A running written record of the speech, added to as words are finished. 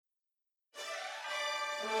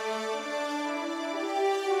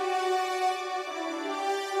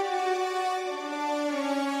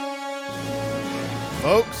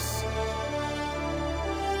Folks,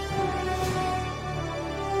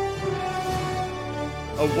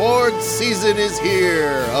 award season is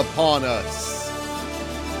here upon us.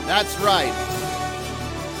 That's right.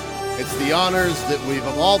 It's the honors that we've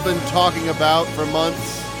all been talking about for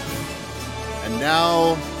months, and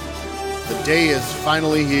now the day is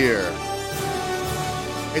finally here.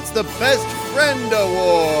 It's the Best Friend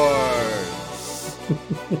Awards!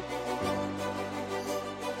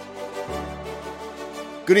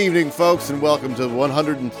 Good evening, folks, and welcome to the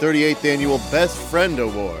 138th Annual Best Friend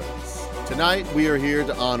Awards. Tonight, we are here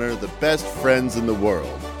to honor the best friends in the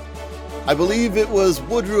world. I believe it was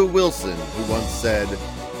Woodrow Wilson who once said,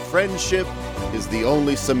 "Friendship is the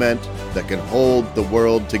only cement that can hold the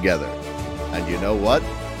world together." And you know what?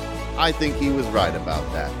 I think he was right about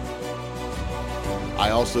that.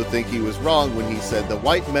 I also think he was wrong when he said the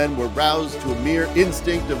white men were roused to a mere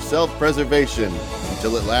instinct of self-preservation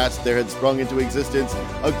until at last there had sprung into existence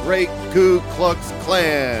a great Ku Klux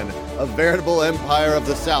Klan, a veritable empire of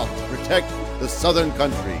the South to protect the Southern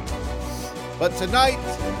country. But tonight,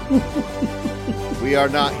 we are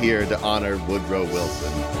not here to honor Woodrow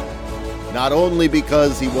Wilson. Not only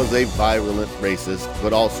because he was a virulent racist,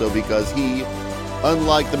 but also because he,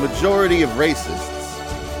 unlike the majority of racists,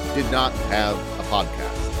 did not have a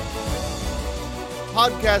podcast.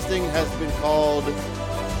 Podcasting has been called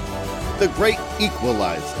the great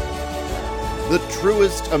equalizer, the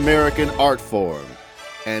truest American art form,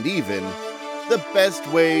 and even the best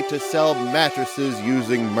way to sell mattresses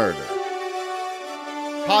using murder.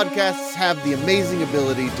 Podcasts have the amazing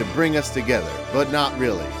ability to bring us together, but not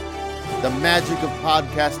really. The magic of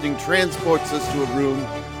podcasting transports us to a room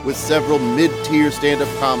with several mid-tier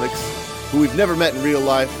stand-up comics who we've never met in real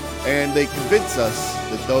life, and they convince us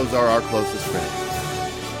that those are our closest friends.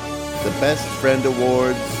 The Best Friend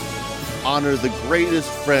Awards honor the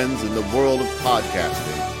greatest friends in the world of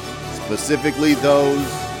podcasting, specifically those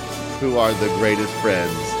who are the greatest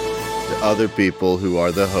friends to other people who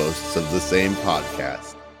are the hosts of the same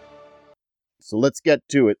podcast. So let's get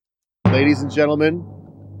to it, ladies and gentlemen.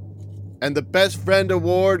 And the Best Friend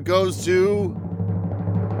Award goes to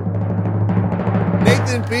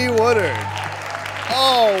Nathan P. Woodard.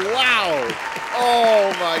 Oh, wow.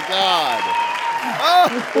 Oh, my God. Oh,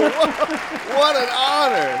 what an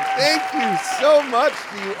honor. Thank you so much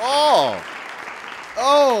to you all.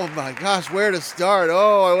 Oh, my gosh, where to start?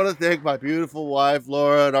 Oh, I want to thank my beautiful wife,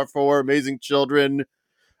 Laura, and our 4 amazing children,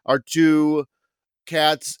 our 2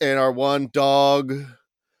 cats, and our 1 dog.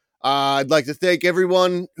 I'd like to thank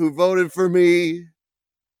everyone who voted for me.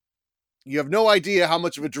 You have no idea how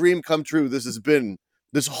much of a dream come true this has been,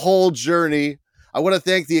 this whole journey. I want to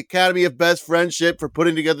thank the Academy of Best Friendship for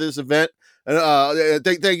putting together this event. And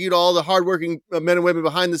thank you to all the hardworking men and women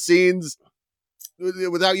behind the scenes.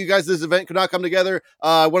 Without you guys, this event could not come together.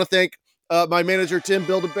 I want to thank my manager, Tim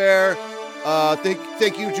Build-A-Bear.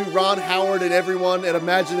 Thank you to Ron Howard and everyone at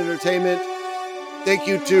Imagine Entertainment. Thank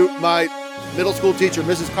you to my middle school teacher,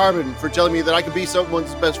 Mrs. Carbon, for telling me that I could be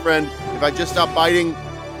someone's best friend if I just stopped biting.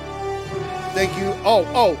 Thank you. Of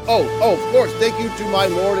course. Thank you to my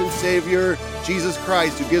Lord and Savior, Jesus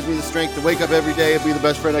Christ, who gives me the strength to wake up every day and be the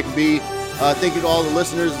best friend I can be. Thank you to all the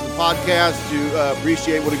listeners of the podcast to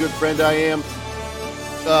appreciate what a good friend I am.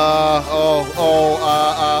 Of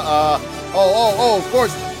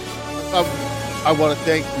course. I want to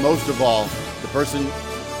thank most of all the person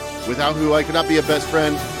without who I could not be a best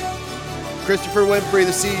friend, Christopher Winfrey,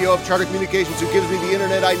 the CEO of Charter Communications, who gives me the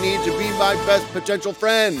internet I need to be my best potential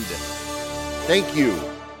friend. Thank you.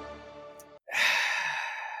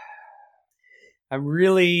 I'm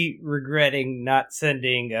really regretting not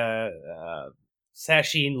sending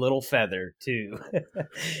Sasheen Littlefeather to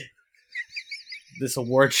this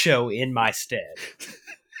award show in my stead.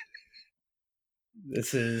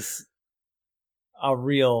 This is a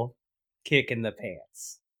real kick in the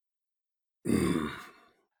pants.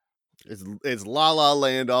 It's La La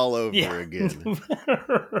Land all over again.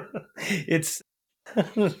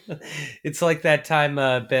 It's like that time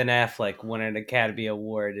Ben Affleck won an Academy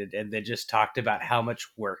Award and then just talked about how much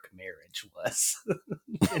work marriage was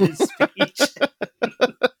in his speech.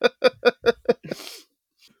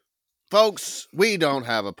 Folks, we don't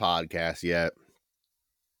have a podcast yet.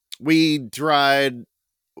 We tried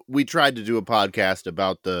to do a podcast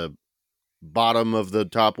about the bottom of the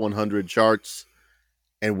top 100 charts,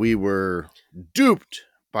 and we were duped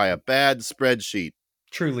by a bad spreadsheet.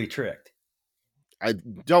 Truly tricked. I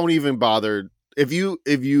don't even bother. If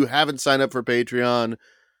you haven't signed up for Patreon,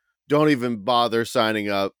 don't even bother signing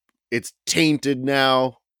up. it's tainted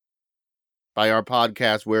now by our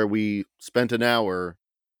podcast where we spent an hour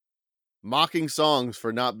mocking songs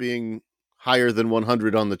for not being higher than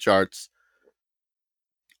 100 on the charts,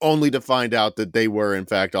 only to find out that they were, in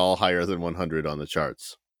fact, all higher than 100 on the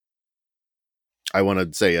charts. I want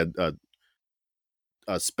to say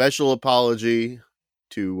a special apology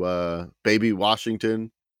to Baby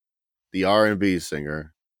Washington, the R&B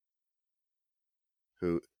singer,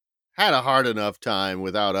 who had a hard enough time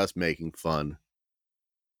without us making fun,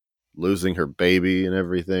 losing her baby and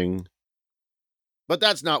everything. But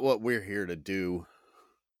that's not what we're here to do.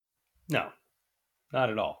 No, not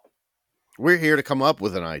at all. We're here to come up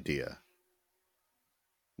with an idea.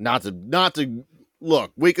 Not to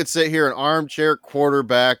look, we could sit here and armchair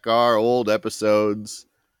quarterback our old episodes.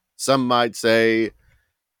 Some might say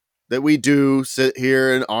that we do sit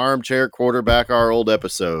here and armchair quarterback our old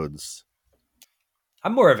episodes.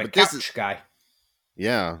 I'm more of a couch guy.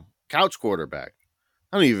 Yeah, couch quarterback.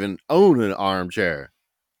 I don't even own an armchair.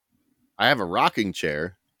 I have a rocking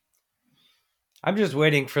chair. I'm just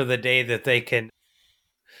waiting for the day that they can,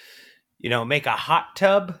 make a hot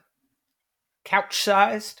tub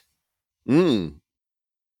couch-sized. One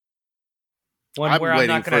where I'm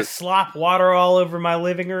not going to slop water all over my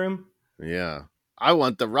living room. Yeah. I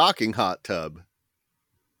want the rocking hot tub.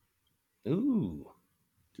 Ooh.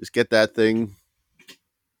 Just get that thing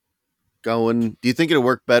going. Do you think it'll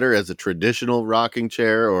work better as a traditional rocking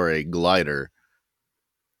chair or a glider?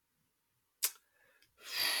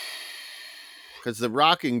 Because the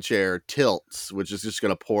rocking chair tilts, which is just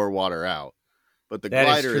going to pour water out. But the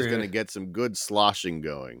glider is going to get some good sloshing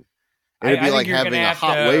going. It'd be like having a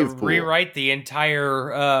hot wave pool. Rewrite the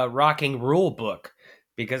entire rocking rule book,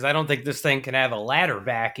 because I don't think this thing can have a ladder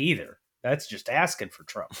back either. That's just asking for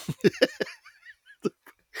trouble.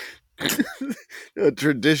 A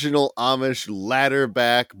traditional Amish ladder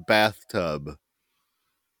back bathtub.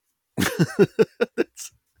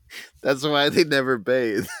 That's why they never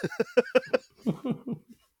bathe.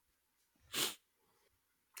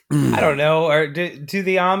 I don't know. Or do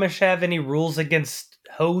the Amish have any rules against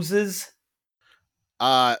hoses?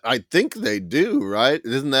 I think they do, right?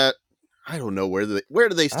 Isn't that? I don't know where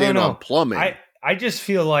do they stand on plumbing? I just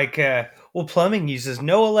feel like plumbing uses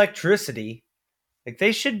no electricity. Like,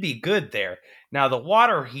 they should be good there. Now the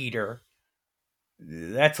water heater,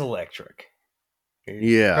 that's electric.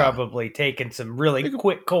 Yeah, probably taking some really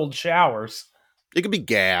quick cold showers. It could be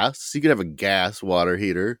gas. You could have a gas water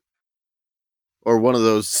heater, or one of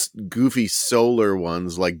those goofy solar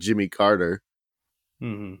ones like Jimmy Carter.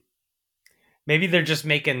 Mm-hmm. Maybe they're just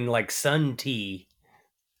making like sun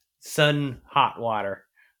hot water.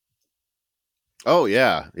 Oh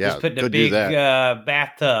yeah. Just putting a big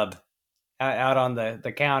bathtub out on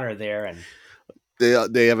the counter there, and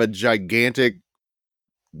they have a gigantic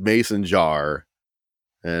mason jar,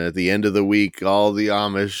 and at the end of the week, all the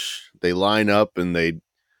Amish, they line up and they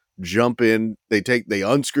jump in. They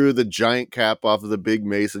unscrew the giant cap off of the big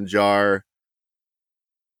mason jar.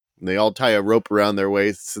 And they all tie a rope around their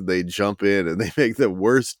waists, and they jump in, and they make the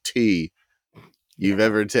worst tea you've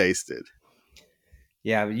ever tasted.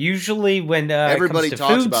 Yeah, usually when everybody it comes to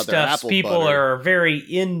talks food about their stuffs, apple people butter. Are very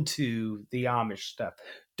into the Amish stuff.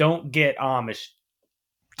 Don't get Amish.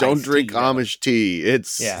 Don't drink Amish tea.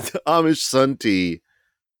 It's Amish sun tea.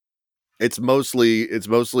 It's mostly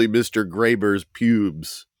Mr. Graber's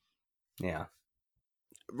pubes. Yeah.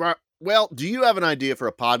 Well, do you have an idea for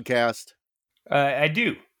a podcast? I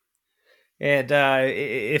do. And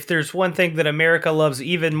if there's one thing that America loves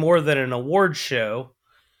even more than an award show,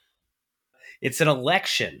 it's an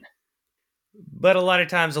election. But a lot of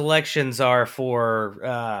times elections are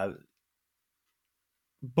for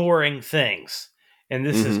boring things. And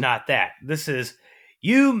this is not that. This is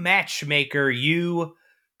you matchmaker, you,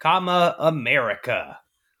 America.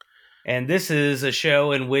 And this is a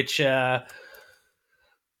show in which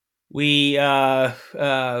we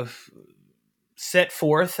set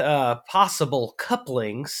forth possible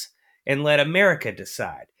couplings and let America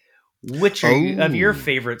decide. Which of your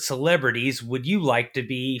favorite celebrities would you like to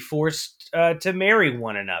be forced to marry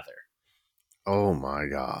one another? Oh my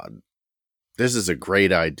God. This is a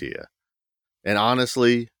great idea. And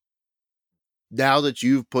honestly, now that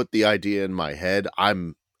you've put the idea in my head,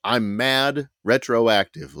 I'm mad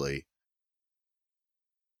retroactively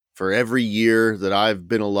for every year that I've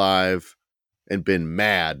been alive and been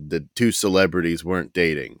mad that two celebrities weren't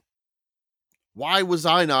dating. Why was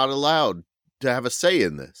I not allowed to have a say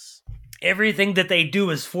in this? Everything that they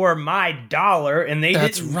do is for my dollar, and they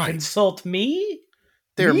didn't consult me?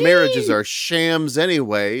 Their marriages are shams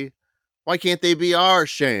anyway. Why can't they be our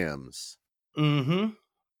shams? Mm-hmm.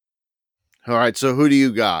 All right, so who do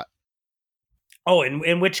you got? Oh,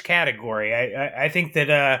 in which category? I think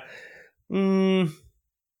that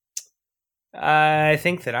I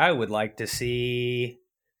think that I would like to see.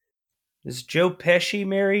 Is Joe Pesci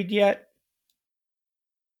married yet?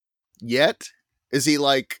 Yet? Is he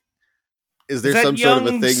like? Is Is there that some sort of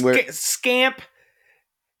a young thing where scamp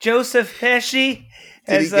Joseph Pesci did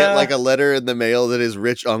he has get like a letter in the mail that his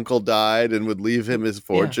rich uncle died and would leave him his yeah?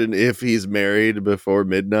 fortune if he's married before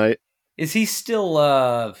midnight? Is he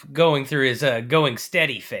still going through his going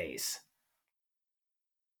steady phase?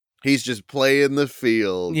 He's just playing the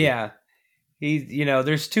field. Yeah,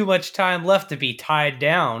 there's too much time left to be tied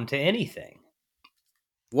down to anything.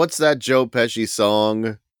 What's that Joe Pesci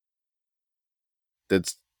song?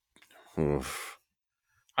 That's. Oof.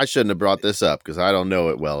 I shouldn't have brought this up because I don't know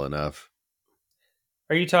it well enough.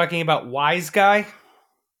 Are you talking about Wise Guy?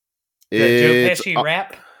 The Joe It's Pesci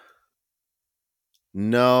rap?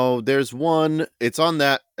 no, there's one. It's on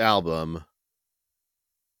that album,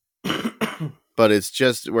 but it's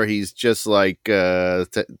just where he's just like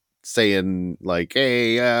saying like,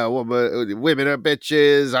 "Hey, women are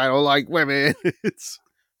bitches. I don't like women." It's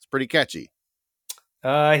pretty catchy.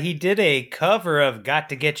 He did a cover of "Got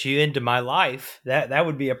to Get You Into My Life." That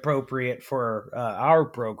would be appropriate for our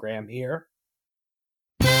program here.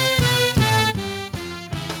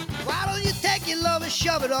 Why don't you take your love and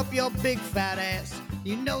shove it up your big fat ass?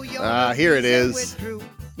 You know you're Here it is.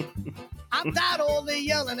 I'm tired of all the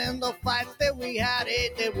yelling and the fights that we had.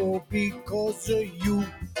 They won't be cause of you.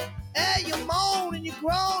 Hey, you moan and you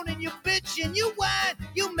groan and you bitch and you whine.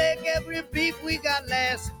 You make every beef we got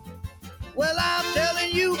last. Well, I'm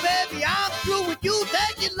telling you, baby, I'm through with you.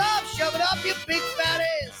 Take your love, shove it up your big fat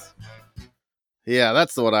ass. Yeah,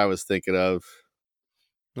 that's the one I was thinking of.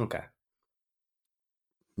 Okay.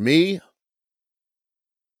 Me,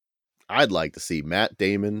 I'd like to see Matt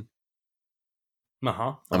Damon.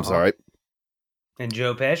 I'm sorry. And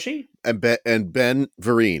Joe Pesci? And Ben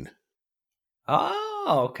Vereen.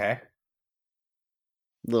 Oh, okay.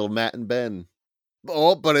 Little Matt and Ben.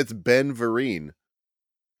 Oh, but it's Ben Vereen,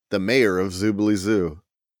 the mayor of Zoobly Zoo.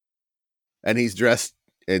 And he's dressed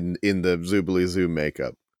in the Zoobly Zoo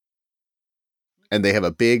makeup. And they have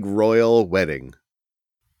a big royal wedding.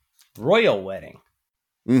 Royal wedding.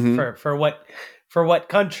 Mm-hmm. For what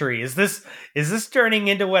country? Is this turning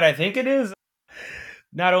into what I think it is?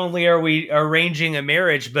 Not only are we arranging a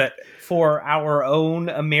marriage, but for our own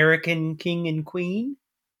American king and queen?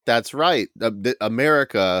 That's right.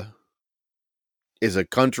 America is a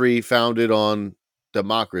country founded on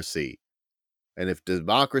democracy. And if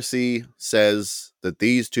democracy says that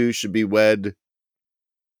these two should be wed,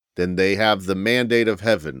 then they have the mandate of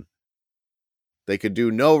heaven. They could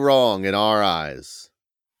do no wrong in our eyes.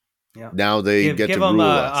 Yeah. Now they get to them rule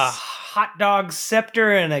a us. hot dog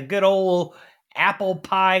scepter and a good old apple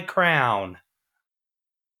pie crown.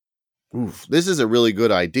 Oof, this is a really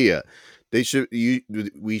good idea.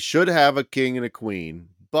 We should have a king and a queen,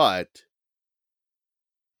 but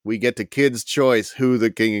we get to kids' choice who the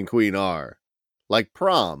king and queen are. Like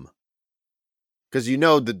prom. Because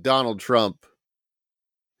that Donald Trump,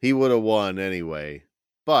 he would have won anyway.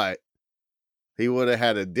 But he would have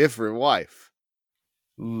had a different wife.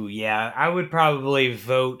 Ooh, yeah. I would probably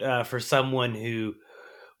vote for someone who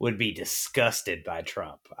would be disgusted by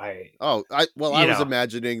Trump. I was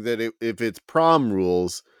imagining that if it's prom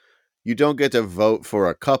rules, you don't get to vote for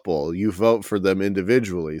a couple. You vote for them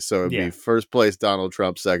individually. So it'd be first place Donald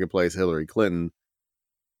Trump, second place Hillary Clinton.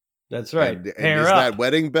 That's right. And is that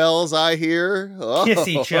wedding bells I hear? Kiss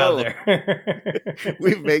each other.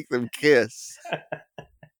 We make them kiss.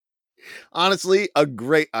 Honestly, a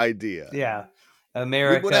great idea. Yeah.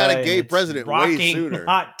 America. We would have had a gay president way sooner.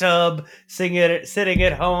 Hot tub, sitting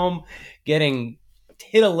at home, getting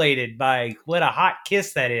titillated by what a hot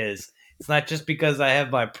kiss that is. It's not just because I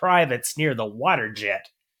have my privates near the water jet.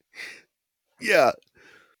 Yeah.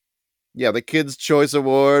 Yeah, the Kids' Choice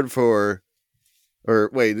Award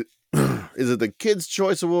is it the Kids'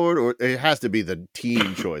 Choice Award or it has to be the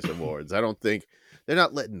Teen Choice Awards? I don't think they're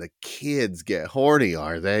not letting the kids get horny,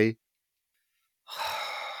 are they?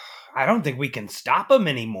 I don't think we can stop them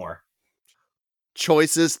anymore.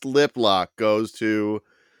 Choicest lip lock goes to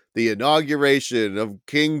the inauguration of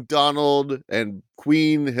King Donald and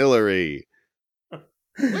Queen Hillary.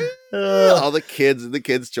 All the kids in the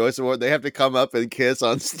Kids' Choice Award, they have to come up and kiss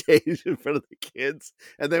on stage in front of the kids,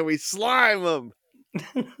 and then we slime them.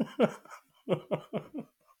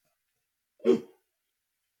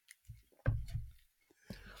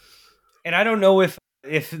 And I don't know if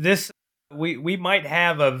this we might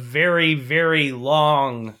have a very, very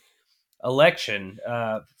long election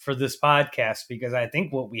for this podcast, because I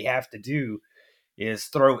think what we have to do is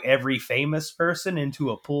throw every famous person into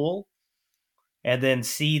a pool and then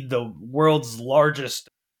seed the world's largest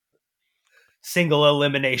single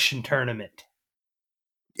elimination tournament.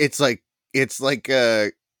 It's like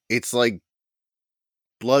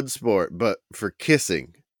blood sport, but for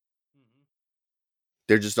kissing.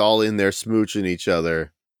 They're just all in there smooching each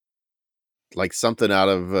other, like something out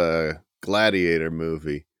of a Gladiator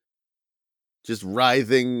movie. Just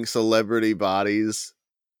writhing celebrity bodies,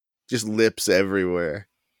 just lips everywhere.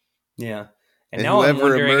 Yeah. And now I'm whoever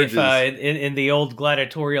wondering emerges- if in the old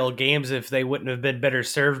gladiatorial games, if they wouldn't have been better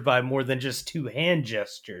served by more than just two hand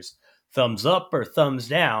gestures, thumbs up or thumbs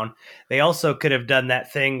down. They also could have done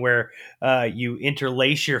that thing where you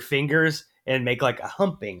interlace your fingers and make like a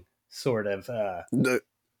humping sort of.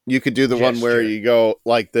 You could do the one where gesture. you go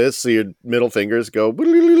like this, so your middle fingers go.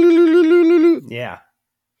 Yeah.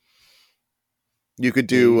 You could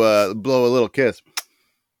do blow a little kiss.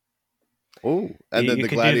 Oh, and then you the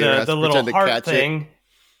could gladiator do has the to little pretend to heart catch thing.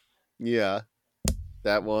 it. Yeah,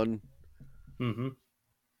 that one. Mm-hmm.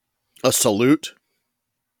 A salute.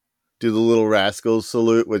 Do the little rascals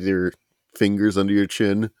salute with your fingers under your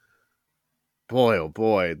chin. Boy, oh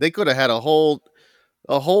boy, they could have had a whole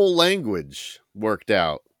language worked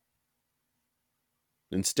out.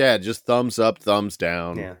 Instead, just thumbs up, thumbs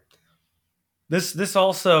down. Yeah. This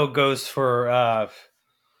also goes for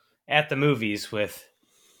At the Movies with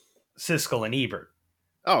Siskel and Ebert.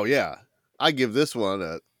 Oh yeah, I give this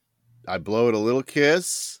one I blow it a little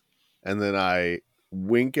kiss, and then I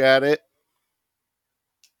wink at it,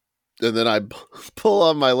 and then I pull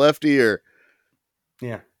on my left ear.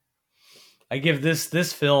 Yeah. I give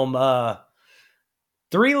this film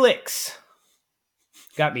 3 licks.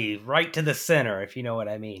 Got me right to the center, if you know what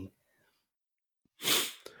I mean.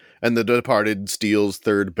 And The Departed steals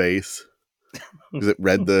third base because it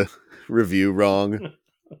read the review wrong.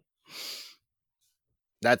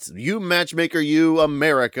 That's You Matchmaker You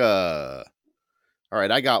America. All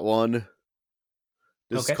right, I got one.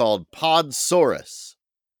 This Okay. is called Podsaurus.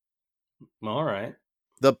 All right.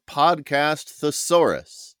 The podcast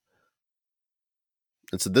thesaurus.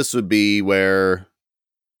 And so this would be where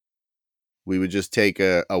we would just take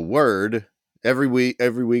a word every week.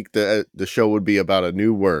 Every week the show would be about a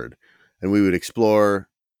new word, and we would explore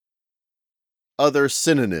other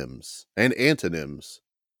synonyms and antonyms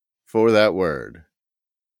for that word.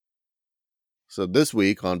 So this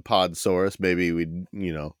week on Podsaurus, maybe we'd,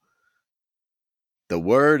 the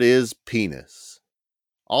word is penis,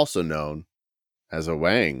 also known as a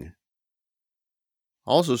wang,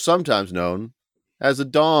 also sometimes known as a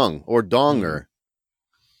dong or donger.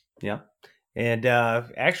 Yeah. And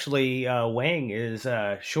actually, wang is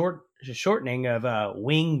shortening of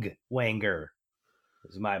wing wanger.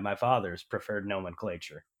 Is my father's preferred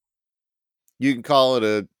nomenclature. You can call it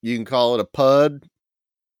a pud.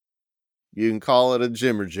 You can call it a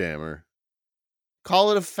jimmer jammer.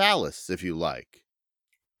 Call it a phallus if you like.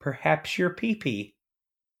 Perhaps your pee-pee.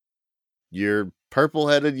 Your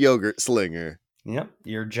purple-headed yogurt slinger. Yep,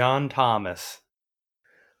 your John Thomas.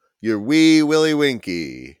 Your wee Willy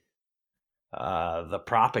Winky. The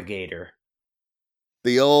propagator.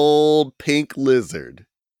 The old pink lizard.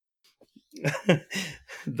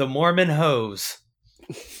 The Mormon hose.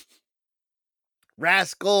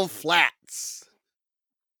 Rascal Flats.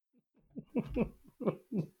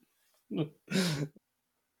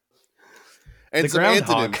 And The some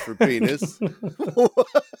groundhog. antonyms for penis.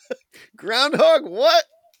 Groundhog? What?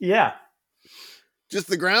 Yeah. Just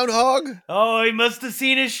the groundhog? Oh, he must have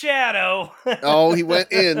seen his shadow. Oh, he went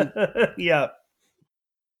in. Yeah.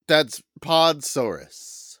 That's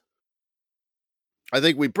Podsaurus. I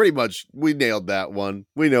think we nailed that one.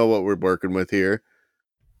 We know what we're working with here.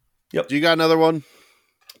 Yep. Do you got another one?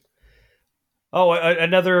 Oh,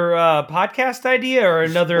 another podcast idea or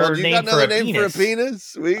another Well, do you got name for another a name penis? for a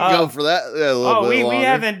penis? We can go for that a little bit we longer.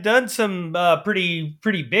 haven't done some pretty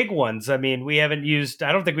big ones. I mean, we haven't used.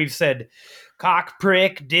 I don't think we've said cock,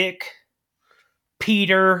 prick, dick,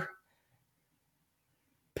 Peter,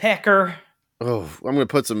 pecker. Oh, I'm gonna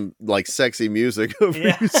put some like sexy music over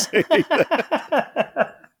Yeah. you saying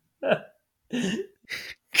that.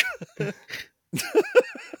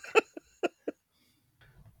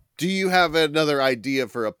 Do you have another idea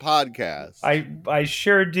for a podcast? I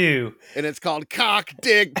sure do. And it's called Cock,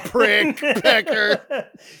 Dick, Prick,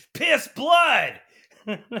 Pecker. Piss blood.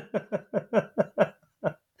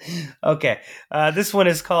 Okay. This one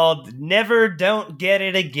is called Never Don't Get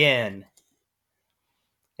It Again.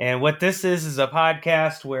 And what this is a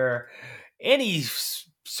podcast where any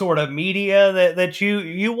sort of media that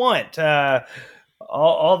you want,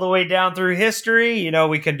 all the way down through history. You know,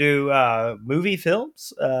 we can do movie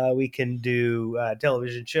films, we can do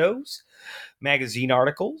television shows, magazine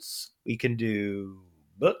articles, we can do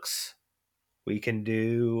books, we can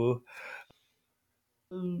do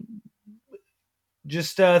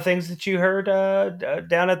just things that you heard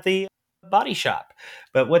down at the body shop.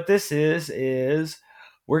 But what this is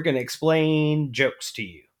we're going to explain jokes to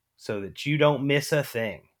you so that you don't miss a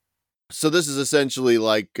thing. So this is essentially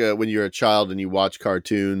like when you're a child and you watch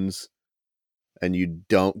cartoons and you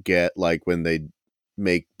don't get like when they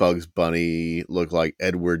make Bugs Bunny look like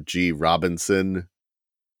Edward G. Robinson.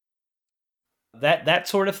 That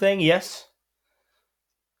sort of thing, yes.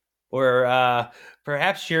 Or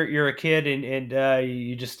perhaps you're a kid and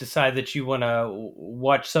you just decide that you want to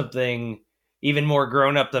watch something even more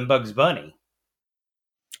grown up than Bugs Bunny.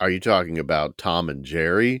 Are you talking about Tom and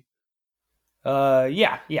Jerry?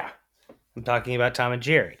 Yeah. I'm talking about Tom and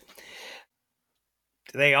Jerry.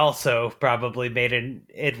 They also probably made an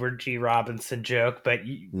Edward G. Robinson joke, but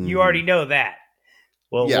you already know that.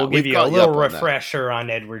 Well, Yeah, we'll give we've you a caught you little up on that. refresher on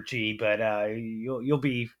Edward G., but you'll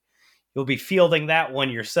be fielding that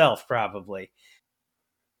one yourself probably.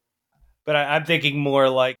 But I'm thinking more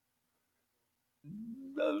like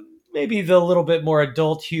maybe the little bit more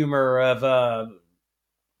adult humor of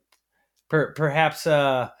perhaps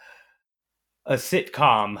a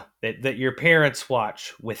sitcom that your parents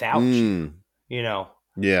watch without you. You know,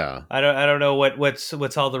 Yeah. I don't know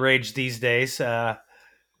what's all the rage these days. But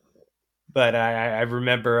I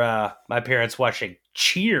remember my parents watching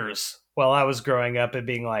Cheers while I was growing up and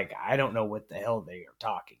being like, I don't know what the hell they are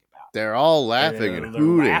talking about. They're all laughing and they're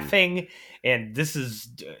hooting. laughing, and this is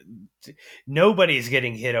nobody's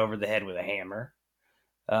getting hit over the head with a hammer.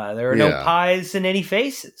 There are no pies in any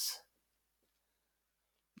faces.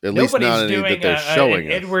 At least Nobody's not any doing that they're showing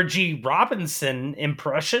an us. Edward G. Robinson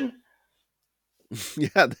impression.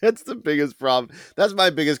 Yeah, that's the biggest problem. That's my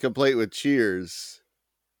biggest complaint with Cheers.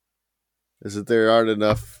 Is that there aren't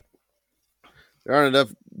enough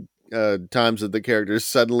times that the characters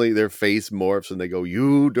suddenly their face morphs and they go,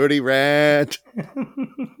 "You dirty rat."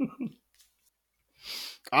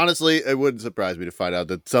 Honestly, it wouldn't surprise me to find out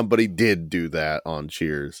that somebody did do that on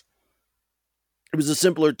Cheers. It was a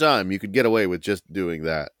simpler time. You could get away with just doing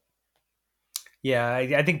that. Yeah,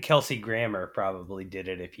 I think Kelsey Grammer probably did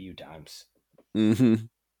it a few times. Mm-hmm.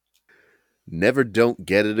 Never Don't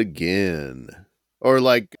Get It Again. Or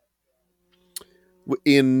like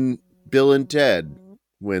in Bill and Ted,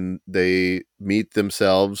 when they meet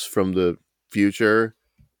themselves from the future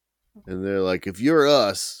and they're like, if you're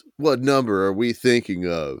us, what number are we thinking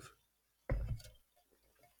of?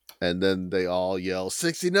 And then they all yell,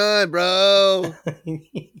 69, bro.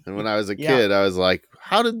 And when I was a kid, I was like,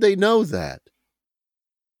 how did they know that?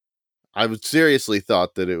 I would seriously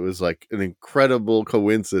thought that it was like an incredible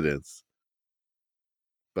coincidence.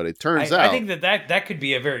 But it turns out... I think that could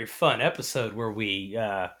be a very fun episode where we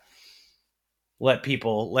let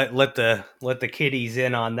people, let the kiddies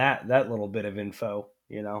in on that little bit of info,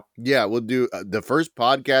 you know? Yeah, we'll do the first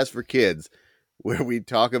podcast for kids where we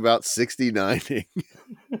talk about 69ing.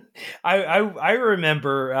 I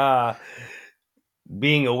remember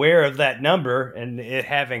being aware of that number and it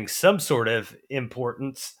having some sort of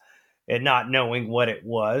importance and not knowing what it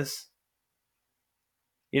was.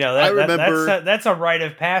 You know, I remember that's a rite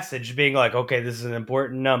of passage, being like, okay, this is an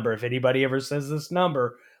important number. If anybody ever says this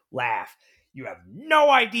number, laugh. You have no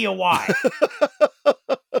idea why.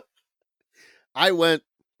 I went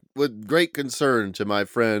with great concern to my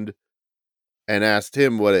friend and asked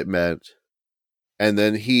him what it meant. And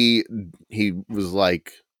then he was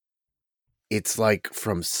like, it's like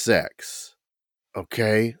from sex.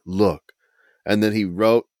 Okay, look. And then he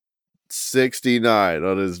wrote 69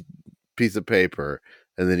 on his piece of paper.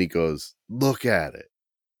 And then he goes, look at it.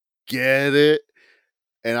 Get it?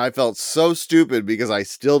 And I felt so stupid because I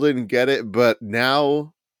still didn't get it. But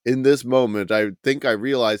now, in this moment, I think I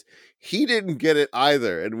realized he didn't get it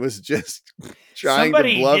either and was just trying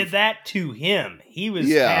Somebody to bluff. did that to him. He was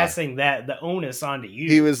passing the onus onto you.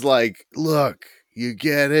 He was like, look, you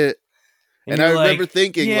get it? And I remember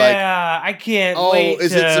thinking, I can't wait.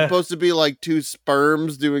 Is it supposed to be like two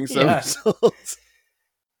sperms doing somersaults?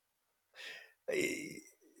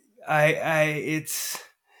 It's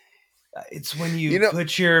when you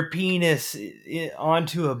put your penis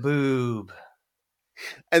onto a boob.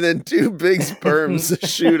 And then two big sperms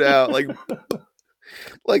shoot out like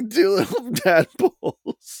two little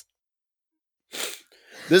tadpoles.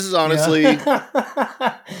 This is honestly...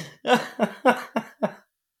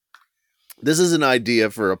 This is an idea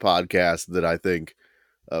for a podcast that I think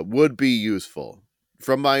would be useful.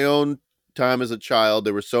 From my own time as a child,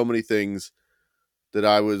 there were so many things that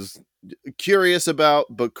I was curious about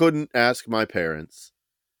but couldn't ask my parents.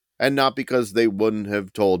 And not because they wouldn't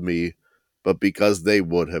have told me, but because they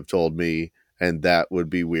would have told me, and that would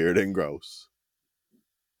be weird and gross.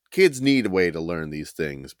 Kids need a way to learn these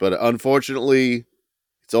things, but unfortunately,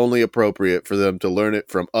 it's only appropriate for them to learn it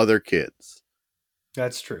from other kids.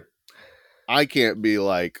 That's true. I can't be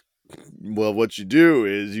like, well, what you do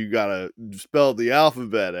is you gotta spell the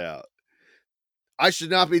alphabet out. I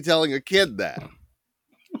should not be telling a kid that.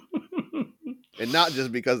 And not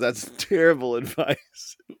just because that's terrible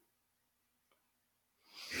advice.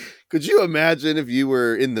 Could you imagine if you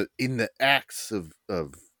were in the acts of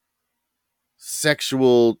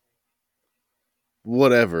sexual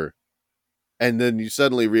whatever, and then you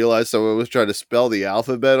suddenly realize someone was trying to spell the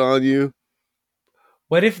alphabet on you?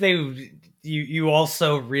 What if you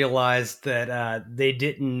also realized that they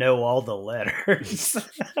didn't know all the letters?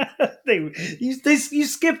 You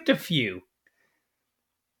skipped a few.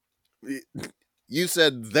 You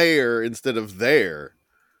said there instead of there.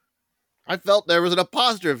 I felt there was an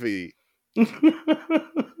apostrophe.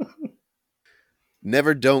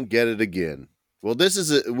 Never don't get it again. Well,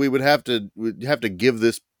 we'd have to give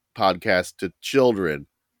this podcast to children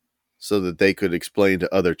so that they could explain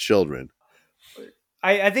to other children.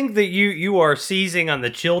 I think that you are seizing on the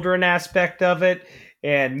children aspect of it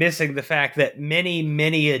and missing the fact that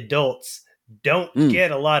many adults don't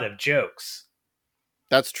get a lot of jokes.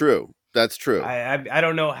 That's true. That's true. I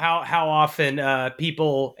don't know how often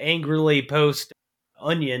people angrily post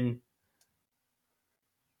Onion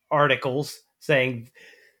articles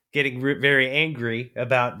getting very angry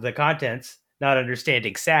about the contents, not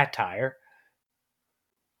understanding satire.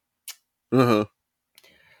 Uh-huh.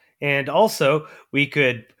 And also, we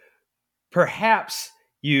could perhaps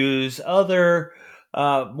use other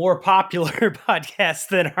more popular podcasts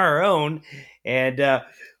than our own and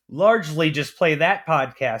largely just play that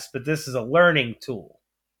podcast, but this is a learning tool.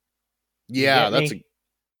 Yeah,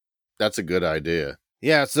 that's a good idea.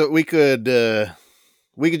 Yeah, so we could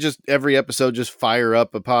just every episode just fire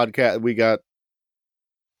up a podcast. We got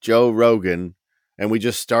Joe Rogan and we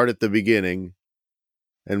just start at the beginning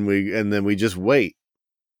and then we just wait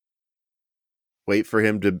for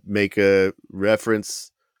him to make a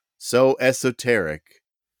reference so esoteric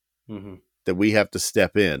that we have to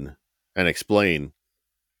step in and explain.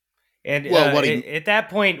 And at that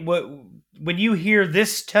point, when you hear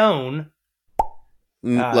this tone,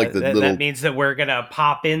 that means that we're gonna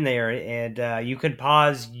pop in there, and you can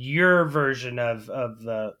pause your version of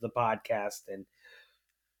the podcast, and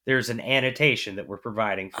there's an annotation that we're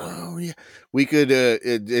providing for you. Oh yeah, we could.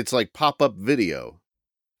 It's like pop-up video.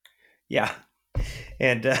 Yeah,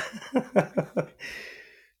 and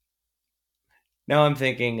now I'm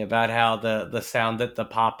thinking about how the sound that the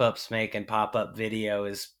pop-ups make in pop-up video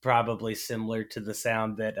is probably similar to the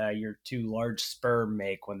sound that your two large sperm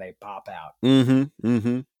make when they pop out. And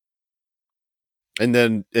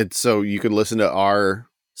then so you can listen to our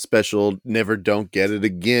special Never Don't Get It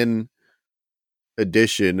Again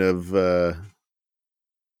edition of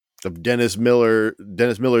Dennis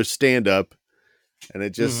Miller's stand-up, and it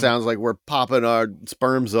just sounds like we're popping our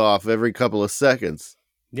sperms off every couple of seconds.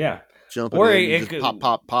 Yeah. Jumping or in, just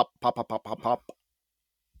pop.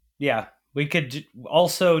 Yeah, we could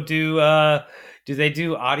also do. Do they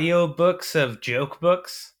do audio books of joke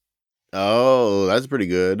books? Oh, that's pretty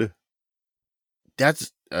good.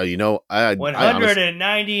 That's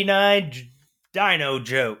 199 dino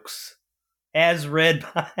jokes, as read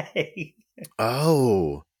by.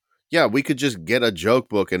 Oh, yeah. We could just get a joke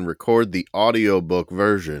book and record the audio book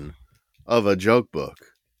version of a joke book.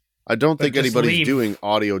 I don't think anybody's doing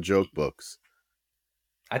audio joke books.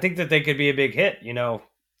 I think that they could be a big hit.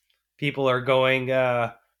 People are going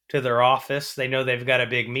to their office. They know they've got a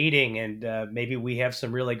big meeting, and maybe we have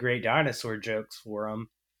some really great dinosaur jokes for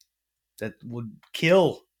them that would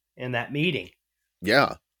kill in that meeting.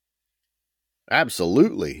 Yeah,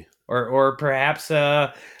 absolutely. Or perhaps,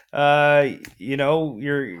 you're the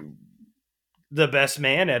best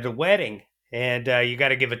man at a wedding, and you got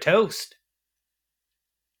to give a toast.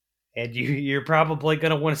 And you're probably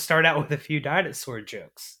going to want to start out with a few dinosaur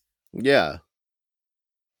jokes. Yeah.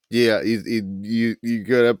 Yeah, you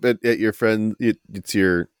go up at your friend. It's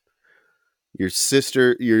your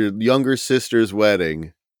sister, your younger sister's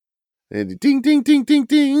wedding, and ding, ding, ding, ding,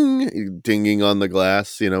 ding, dinging on the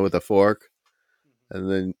glass, with a fork, and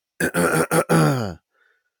then for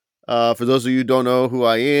those of you who don't know who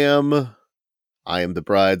I am the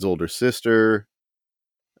bride's older sister.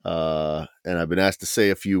 And I've been asked to say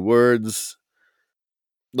a few words.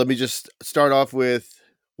 Let me just start off with,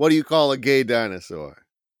 what do you call a gay dinosaur?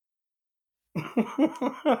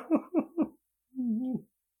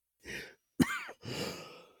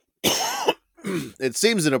 It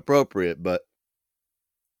seems inappropriate, but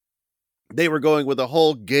they were going with a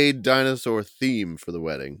whole gay dinosaur theme for the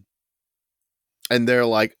wedding. And they're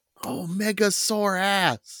like, oh, mega sore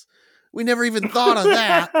ass. We never even thought of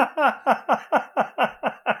that.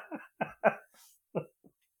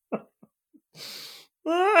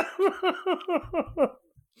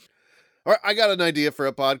 All right, I got an idea for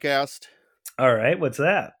a podcast. All right, what's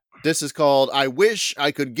that? This is called I Wish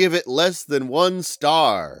I Could Give It Less Than 1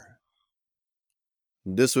 Star.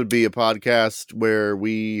 This would be a podcast where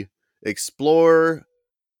we explore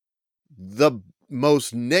the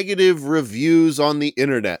most negative reviews on the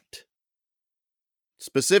internet.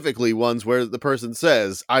 Specifically ones where the person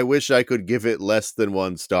says, I wish I could give it less than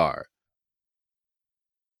 1 star.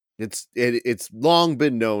 It's long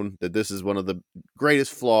been known that this is one of the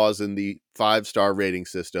greatest flaws in the 5-star rating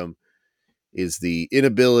system, is the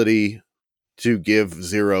inability to give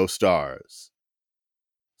 0 stars.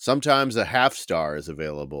 Sometimes a half star is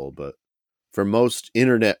available, but for most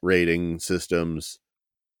internet rating systems,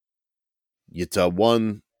 it's a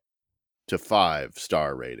 1 to 5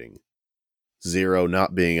 star rating. 0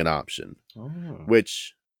 not being an option. Oh.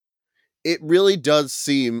 Which, it really does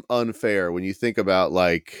seem unfair when you think about,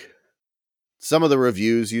 like, some of the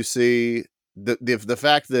reviews you see, the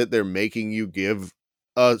fact that they're making you give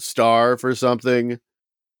a star for something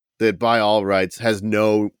that by all rights has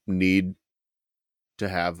no need to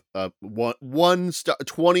have a one star,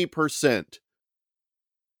 20%.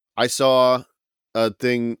 I saw a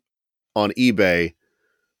thing on eBay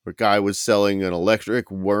where a guy was selling an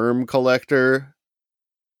electric worm collector,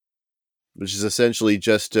 which is essentially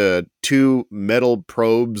just 2 metal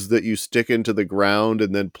probes that you stick into the ground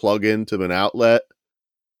and then plug into an outlet.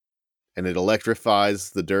 And it electrifies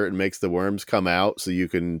the dirt and makes the worms come out so you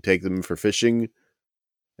can take them for fishing.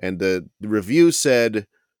 And the review said,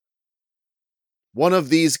 one of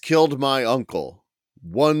these killed my uncle.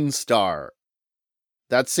 1 star.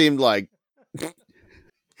 That seemed like... it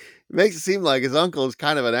makes it seem like his uncle is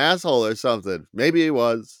kind of an asshole or something. Maybe he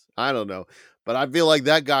was. I don't know. But I feel like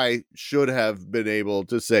that guy should have been able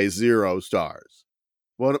to say 0 stars.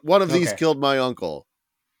 One of these killed my uncle.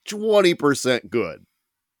 20% good.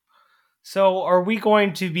 So are we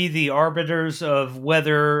going to be the arbiters of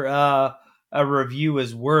whether a review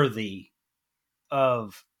is worthy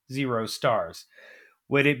of 0 stars?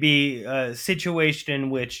 Would it be a situation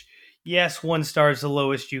in which, yes, 1 star is the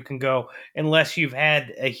lowest you can go, unless you've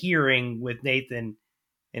had a hearing with Nathan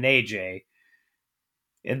and AJ,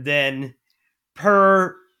 and then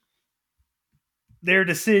per their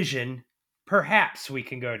decision, perhaps we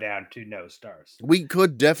can go down to no stars. We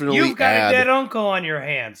could definitely You've got a dead uncle on your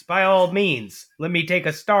hands. By all means, let me take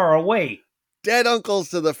a star away. Dead uncles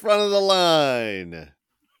to the front of the line.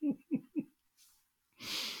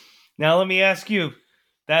 Now let me ask you,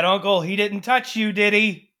 that uncle, he didn't touch you, did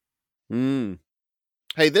he?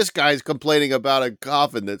 Hey, this guy's complaining about a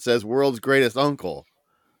coffin that says world's greatest uncle.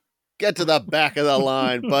 Get to the back of the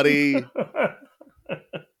line, buddy.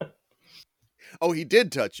 Oh, he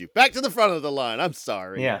did touch you. Back to the front of the line. I'm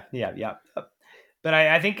sorry. Yeah. But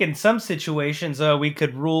I think in some situations we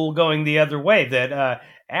could rule going the other way, that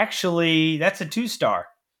actually that's a 2 star.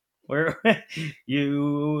 Where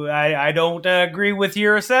I don't agree with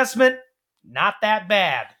your assessment. Not that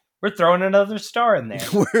bad. We're throwing another star in there.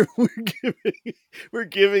 we're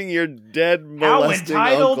giving your dead molesting How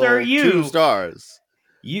entitled uncle are you? 2 stars.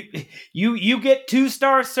 You get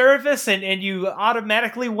 2-star service and you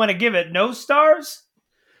automatically want to give it no stars?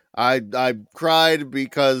 I cried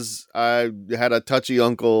because I had a touchy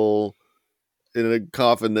uncle in a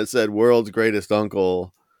coffin that said world's greatest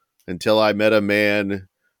uncle until I met a man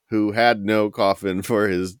who had no coffin for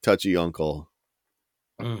his touchy uncle.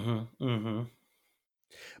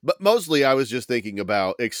 But mostly I was just thinking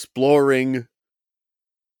about exploring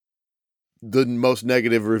the most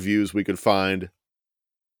negative reviews we could find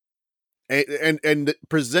and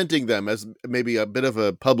presenting them as maybe a bit of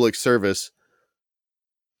a public service,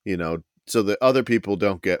 you know, so that other people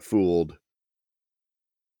don't get fooled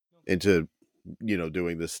into, you know,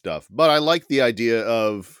 doing this stuff. But I like the idea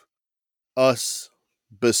of us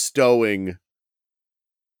bestowing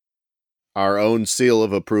our own seal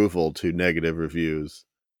of approval to negative reviews.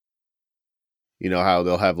 You know how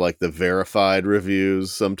they'll have like the verified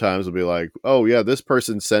reviews. Sometimes it'll be like, oh yeah, this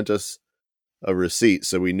person sent us a receipt,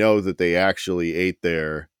 so we know that they actually ate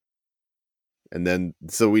there. And then,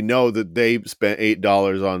 so we know that they spent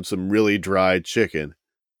 $8 on some really dried chicken.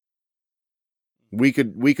 We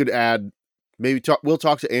could add, we'll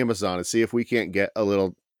talk to Amazon and see if we can't get a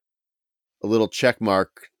little check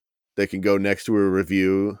mark that can go next to a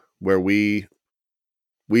review where we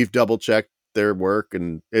we've double checked their work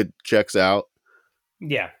and it checks out.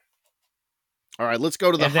 Yeah. All right, let's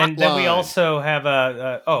go to the hotline. Then we also have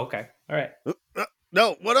okay. All right.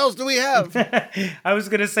 No, what else do we have? I was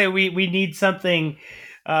going to say we need something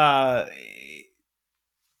in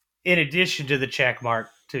addition to the check mark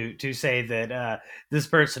to say that this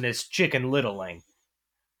person is chicken littling.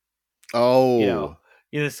 Oh.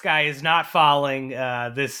 The sky is not falling.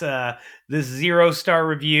 This 0-star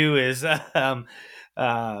review is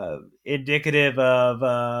indicative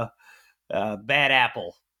of bad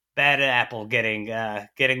apple getting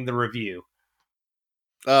the review.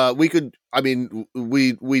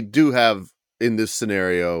 We do have in this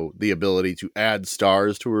sscenario the ability to add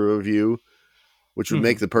stars to a review, which would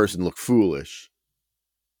make the person look foolish.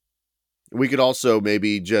 We could also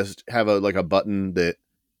maybe just have a button that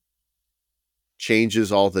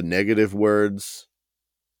changes all the negative words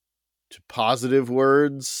to positive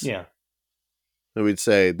words. Yeah. And we'd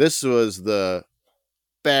say, this was the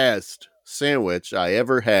best sandwich I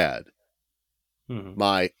ever had.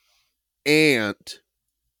 My aunt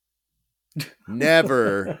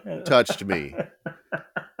never touched me.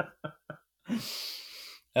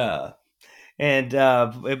 And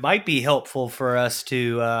it might be helpful for us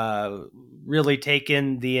to really take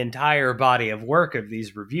in the entire body of work of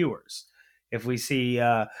these reviewers. If we see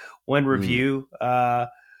one review,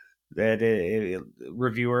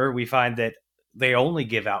 reviewer, we find that they only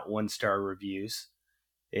give out 1-star reviews.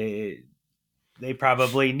 They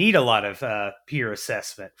probably need a lot of peer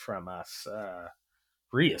assessment from us,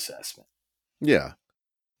 reassessment. Yeah.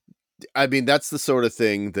 I mean, that's the sort of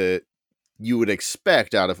thing that you would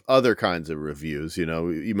expect out of other kinds of reviews.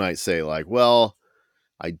 You might say like, well,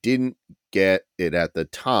 I didn't get it at the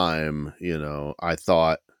time. I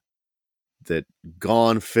thought that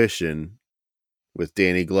Gone Fishing with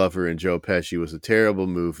Danny Glover and Joe Pesci was a terrible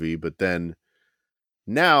movie, but then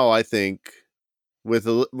now I think with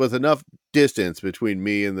enough distance between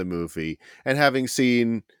me and the movie, and having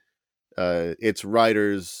seen its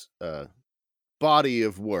writer's body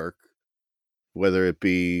of work, whether it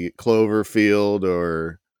be Cloverfield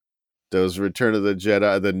or those Return of the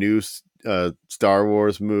Jedi, the new Star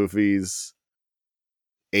Wars movies,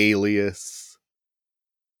 Alias,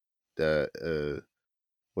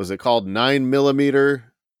 was it called 9mm,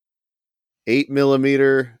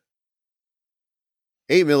 8mm?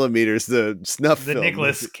 8mm is the snuff film. The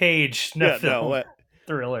Nicolas Cage snuff film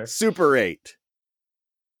thriller. Super 8.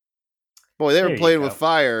 Boy, they were playing with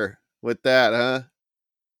fire with that, huh?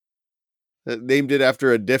 Named it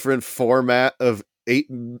after a different format of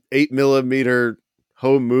 8mm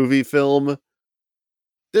home movie film.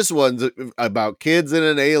 This one's about kids and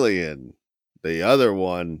an alien. The other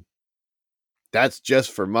one, that's just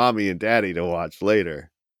for mommy and daddy to watch later.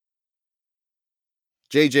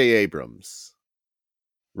 J.J. Abrams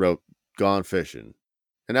wrote Gone Fishing.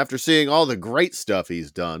 And after seeing all the great stuff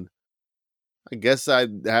he's done, I guess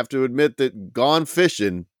I'd have to admit that Gone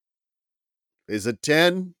Fishing is a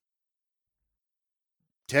 10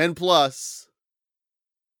 plus,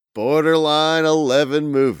 borderline 11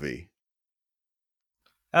 movie.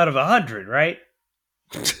 Out of 100, right?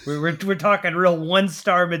 we're talking real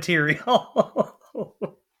 1-star material.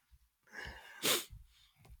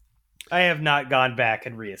 I have not gone back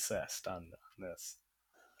and reassessed on this.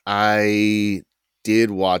 I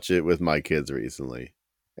did watch it with my kids recently,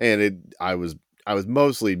 and I was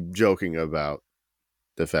mostly joking about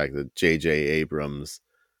the fact that J.J. Abrams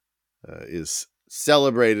is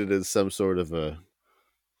celebrated as some sort of a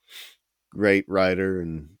great writer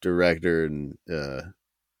and director, and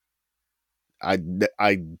I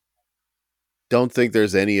don't think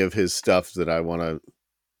there's any of his stuff that I want to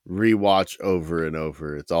rewatch over and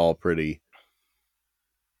over. It's all pretty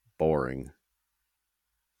boring.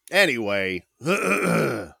 Anyway,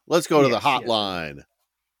 let's go to the hotline. Yes.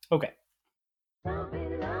 Okay.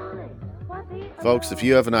 Folks, if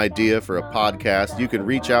you have an idea for a podcast, you can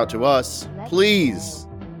reach out to us. Please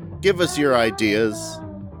give us your ideas.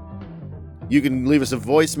 You can leave us a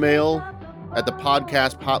voicemail at the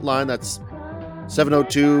podcast hotline. That's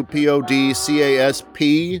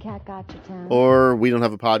 702-PODCASP. Or we don't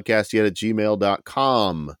have a podcast yet at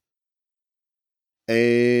gmail.com.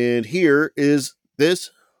 And here's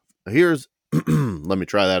let me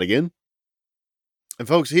try that again. And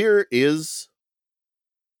folks, here is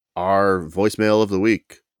our voicemail of the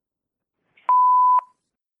week.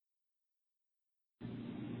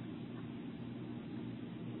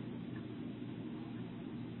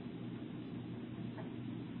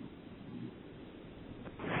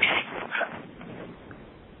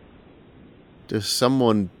 There's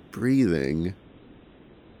someone breathing.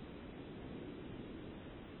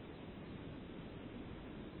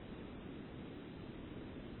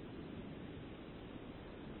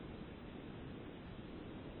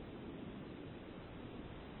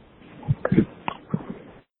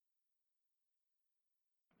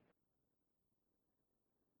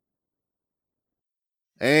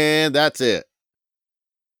 And that's it.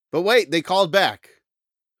 But wait, they called back.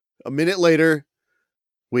 A minute later,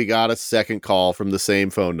 we got a second call from the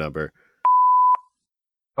same phone number.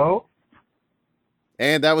 Oh?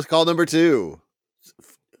 And that was call number 2.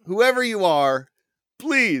 Whoever you are,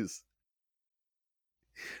 please.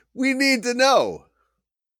 We need to know.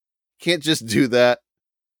 Can't just do that.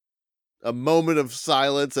 A moment of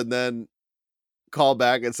silence and then call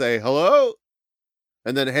back and say, hello?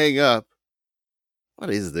 And then hang up. What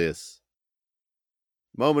is this?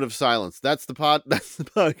 Moment of silence. That's the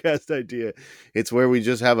podcast idea. It's where we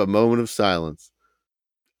just have a moment of silence.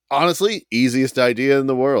 Honestly, easiest idea in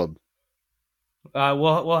the world.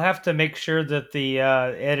 We'll have to make sure that the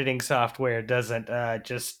editing software doesn't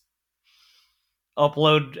just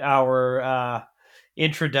upload our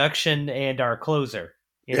introduction and our closer.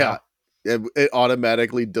 You know? It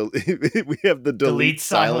automatically we have the delete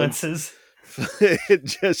silences. It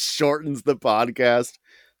just shortens the podcast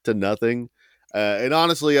to nothing. And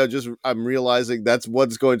honestly, I'm realizing that's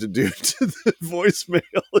what's going to do to the voicemail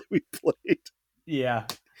that we played. Yeah.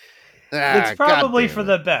 It's probably for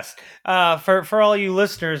the best. For all you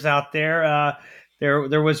listeners out there,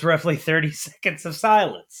 there was roughly 30 seconds of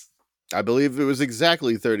silence. I believe it was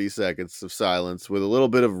exactly 30 seconds of silence with a little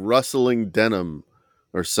bit of rustling denim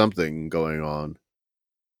or something going on.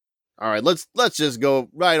 All right, let's just go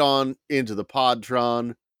right on into the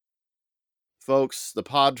Podtron. Folks, the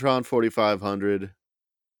Podtron 4500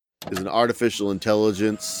 is an artificial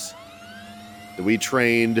intelligence that we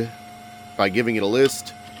trained by giving it a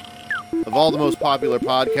list of all the most popular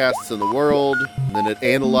podcasts in the world, and then it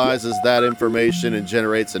analyzes that information and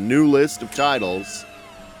generates a new list of titles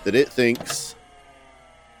that it thinks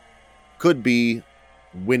could be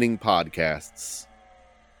winning podcasts.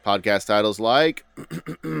 Podcast titles like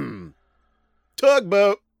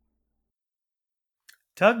Tugboat.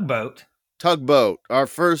 Tugboat. Our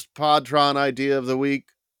first Podtron idea of the week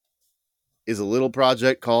is a little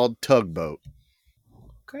project called Tugboat.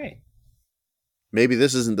 Great. Maybe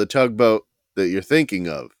this isn't the tugboat that you're thinking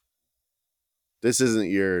of. This isn't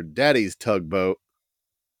your daddy's tugboat.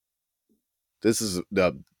 This is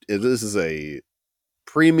a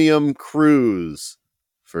premium cruise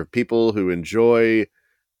for people who enjoy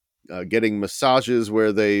getting massages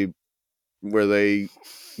where they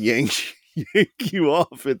yank you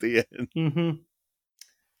off at the end. Mm-hmm.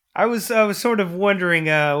 I was sort of wondering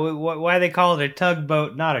why they call it a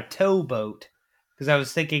tugboat, not a towboat. Because I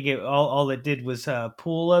was thinking all it did was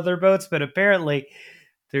pull other boats, but apparently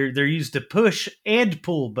they're used to push and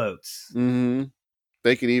pull boats. Mm-hmm.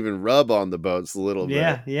 They can even rub on the boats a little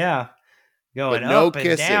bit. Yeah. Going no up and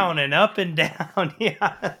kissing. down and up and down.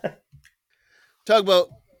 Yeah. Tugboat,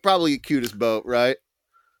 probably the cutest boat, right?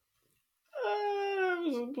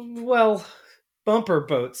 Well, bumper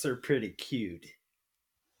boats are pretty cute.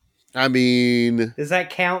 I mean, does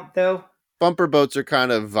that count though? Bumper boats are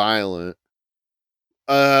kind of violent.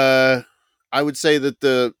 I would say that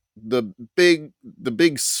the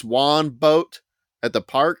big swan boat at the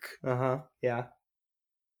park. Yeah.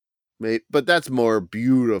 But that's more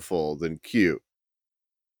beautiful than cute.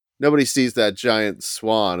 Nobody sees that giant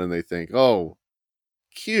swan and they think, "Oh,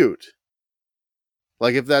 cute."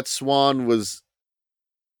 Like if that swan was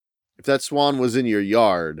in your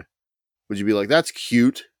yard, would you be like, "That's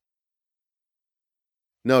cute"?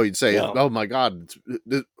 No, you'd say, "Oh my God, it's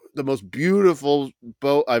the most beautiful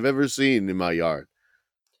boat I've ever seen in my yard."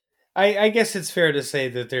 I guess it's fair to say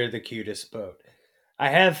that they're the cutest boat. I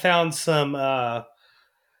have found some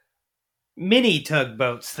mini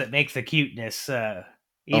tugboats that make the cuteness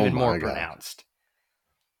even more pronounced.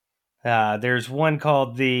 There's one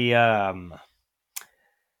called the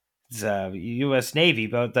U.S. Navy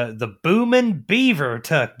boat, the Boomin' Beaver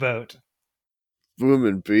tugboat.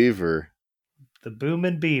 Boomin' Beaver. The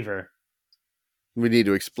Boomin' Beaver. We need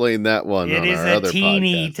to explain that one. It is a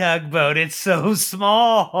teeny tugboat. It's so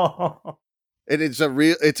small. And it's a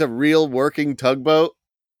real working tugboat.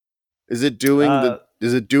 Is it doing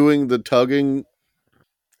the tugging?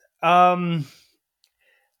 I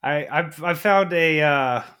found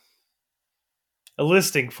a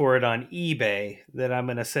listing for it on eBay that I'm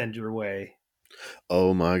going to send your way.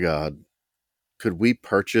 Oh my God. Could we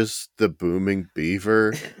purchase the Booming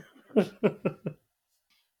Beaver?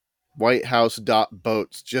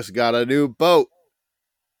 Whitehouse.boats just got a new boat.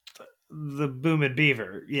 The Boomin'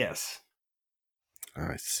 Beaver, yes.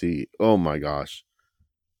 I see. Oh my gosh.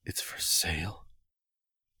 It's for sale.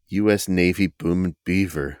 U.S. Navy Boomin'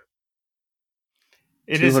 Beaver.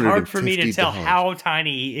 It is hard for me to tell how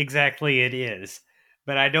tiny exactly it is,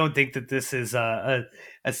 but I don't think that this is a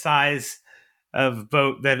size of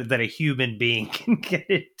boat that a human being can get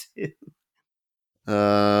into.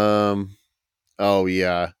 Oh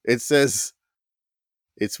yeah. It says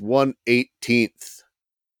it's 1/18th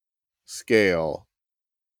scale.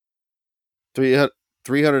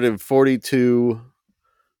 342.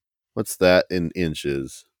 What's that in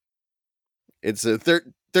inches? It's a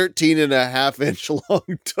 13 and a half inch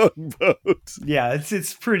long tugboat. Yeah,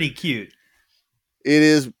 it's pretty cute. It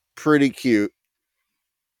is pretty cute.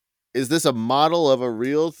 Is this a model of a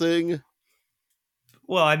real thing?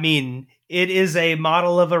 Well, I mean, it is a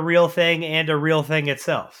model of a real thing and a real thing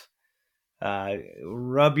itself.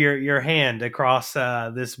 Rub your hand across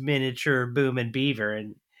this miniature booming beaver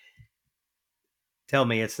and tell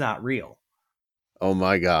me it's not real. Oh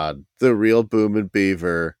my god. The real Boomin'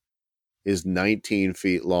 Beaver is 19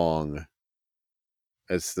 feet long.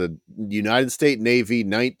 It's the United States Navy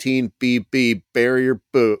 19BB barrier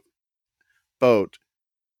boat,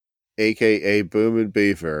 aka Boomin'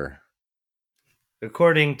 Beaver.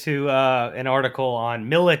 According to an article on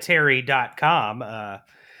military.com,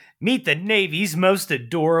 meet the Navy's most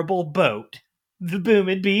adorable boat, the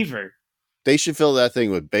Boomin' Beaver. They should fill that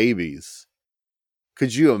thing with babies.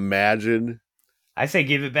 Could you imagine? I say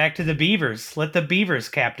give it back to the Beavers. Let the Beavers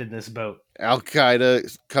captain this boat. Al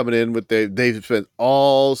Qaeda coming in with they've spent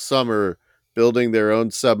all summer building their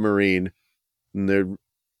own submarine, and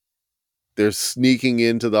they're sneaking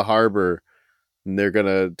into the harbor, and they're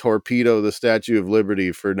gonna torpedo the Statue of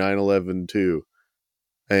Liberty for 9/11 too.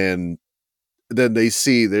 And then they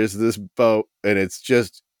see there's this boat, and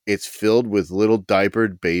it's filled with little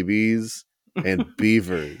diapered babies and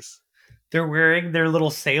beavers. They're wearing their little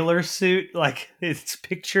sailor suit like it's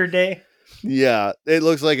picture day. Yeah, it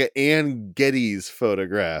looks like an Ann Geddes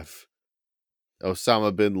photograph.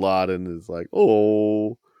 Osama bin Laden is like,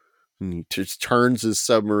 oh, and he just turns his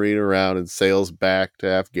submarine around and sails back to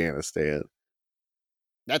Afghanistan.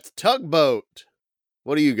 That's Tugboat.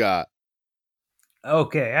 What do you got?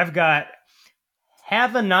 Okay, I've got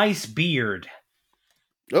Have a Nice Beard.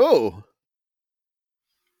 Oh,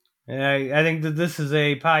 I think that this is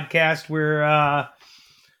a podcast where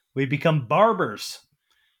we become barbers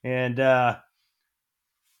and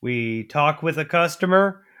we talk with a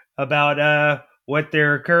customer about what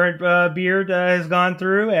their current beard has gone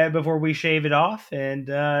through before we shave it off. And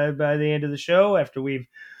by the end of the show, after we've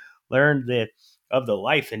learned of the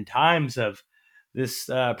life and times of this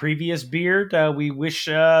previous beard, we wish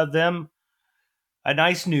them a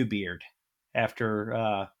nice new beard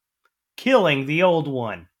after killing the old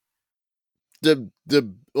one.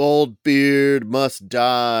 the old beard must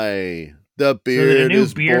die. The So that a beard new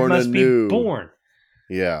is beard born must anew. be born.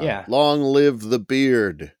 Yeah. Yeah. Long live the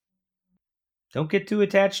beard. Don't get too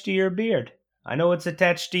attached to your beard. I know it's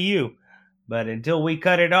attached to you, but until we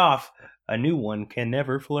cut it off, a new one can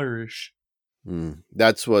never flourish.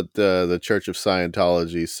 That's what the Church of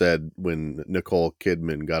Scientology said when Nicole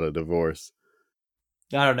Kidman got a divorce.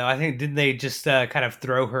 I don't know. I think didn't they just kind of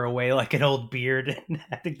throw her away like an old beard?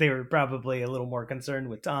 I think they were probably a little more concerned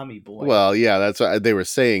with Tommy Boy. Well, yeah, that's why they were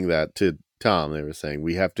saying that to Tom. They were saying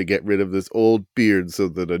we have to get rid of this old beard so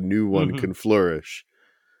that a new one can flourish.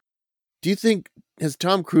 Do you think has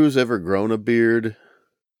Tom Cruise ever grown a beard?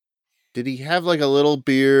 Did he have like a little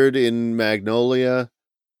beard in Magnolia?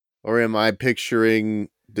 Or am I picturing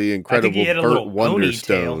the incredible Burt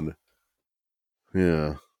Wonderstone?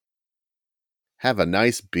 Yeah. Have a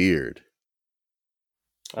nice beard.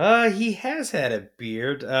 He has had a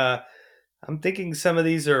beard. I'm thinking some of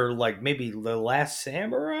these are like maybe The Last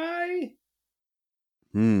Samurai.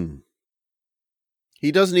 He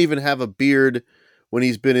doesn't even have a beard when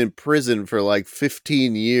he's been in prison for like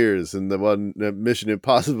 15 years in the one Mission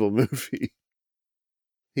Impossible movie.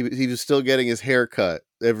 He was still getting his hair cut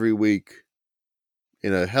every week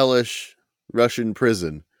in a hellish Russian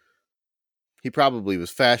prison. He probably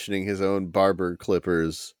was fashioning his own barber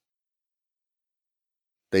clippers.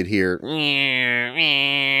 They'd hear,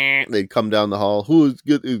 they'd come down the hall. Who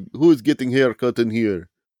is getting haircut in here?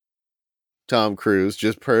 Tom Cruise,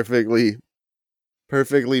 just perfectly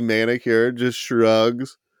manicured, just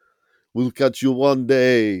shrugs. We'll catch you one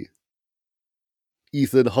day,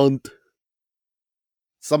 Ethan Hunt.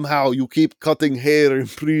 Somehow you keep cutting hair in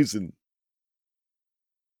prison.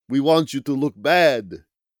 We want you to look bad.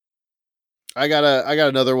 I got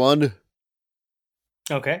another one.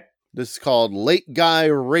 Okay. This is called Late Guy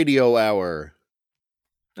Radio Hour.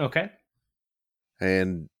 Okay.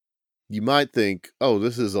 And you might think, oh,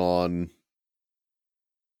 this is on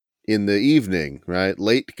in the evening, right?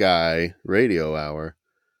 Late Guy Radio Hour.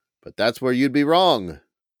 But that's where you'd be wrong.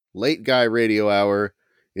 Late Guy Radio Hour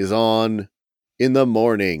is on in the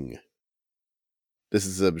morning. This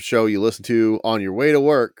is a show you listen to on your way to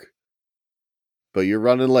work, but you're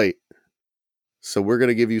running late. So we're going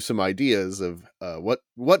to give you some ideas of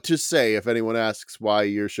what to say if anyone asks why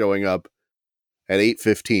you're showing up at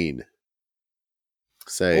 8:15.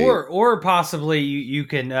 Say, or possibly you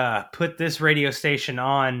can put this radio station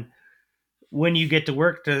on when you get to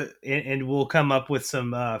work and we'll come up with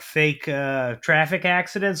some fake traffic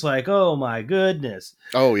accidents, like, oh my goodness,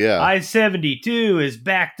 oh yeah, I-72 is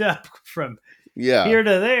backed up from here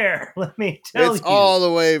to there. Let me tell you, it's all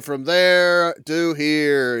the way from there to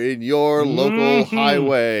here in your local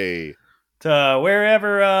highway. To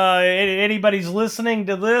wherever anybody's listening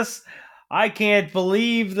to this, I can't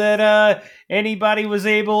believe that anybody was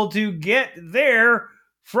able to get there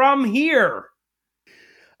from here.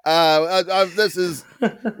 This is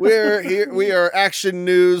we're here. We are Action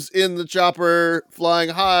News in the chopper, flying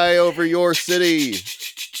high over your city.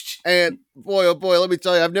 And boy, oh boy, let me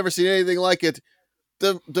tell you, I've never seen anything like it.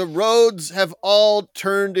 The roads have all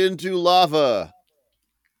turned into lava.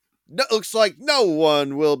 Looks like no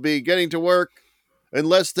one will be getting to work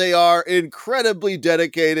unless they are incredibly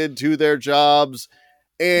dedicated to their jobs.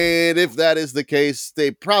 And if that is the case,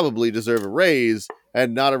 they probably deserve a raise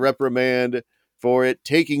and not a reprimand for it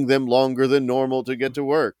taking them longer than normal to get to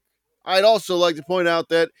work. I'd also like to point out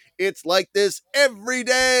that it's like this every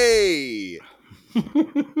day.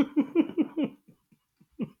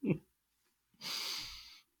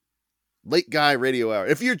 Late Guy Radio Hour.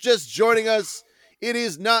 If you're just joining us, it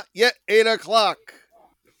is not yet 8 o'clock.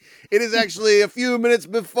 It is actually a few minutes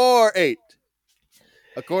before 8,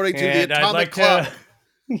 according to the atomic clock.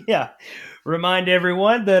 Remind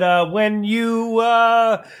everyone that when you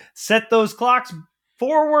set those clocks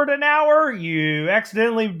forward an hour, you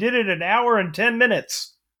accidentally did it an hour and 10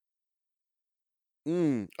 minutes.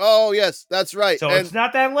 Oh, yes, that's right. So it's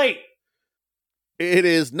not that late. It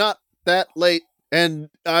is not that late. And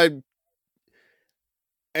I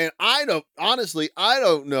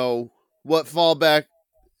don't know what fallback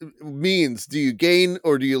means. Do you gain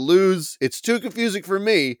or do you lose? It's too confusing for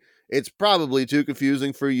me. It's probably too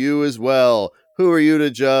confusing for you as well. Who are you to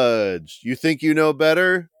judge? You think you know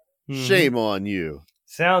better? Shame on you.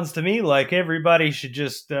 Sounds to me like everybody should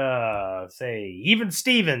just say, even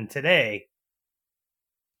Steven today.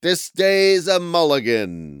 This day's a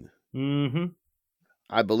mulligan. Mm-hmm.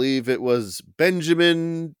 I believe it was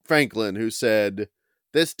Benjamin Franklin who said,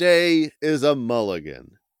 this day is a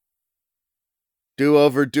mulligan. Do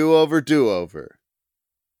over, do over, do over.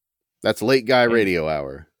 That's Late Guy Radio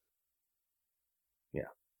Hour. Yeah.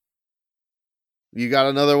 You got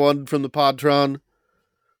another one from the Podtron?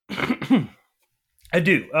 I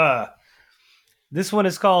do. This one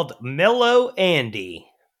is called Mellow Andy.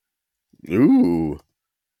 Ooh.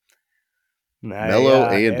 Mellow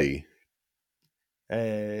Andy.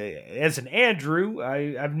 As an Andrew,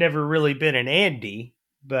 I've never really been an Andy,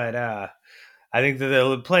 but I think that there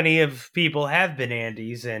are plenty of people have been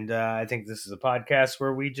Andys, and I think this is a podcast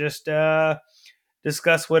where we just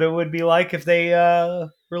discuss what it would be like if they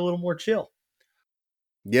were a little more chill.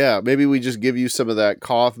 Yeah, maybe we just give you some of that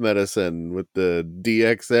cough medicine with the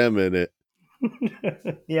DXM in it.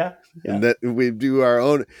 Yeah. And that we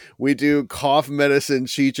do cough medicine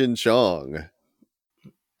Cheech and Chong.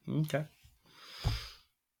 Okay.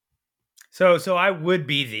 So I would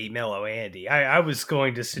be the Mellow Andy. I was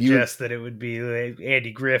going to suggest that it would be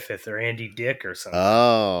Andy Griffith or Andy Dick or something.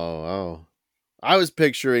 Oh. I was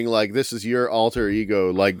picturing like this is your alter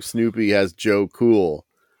ego, like Snoopy has Joe Cool.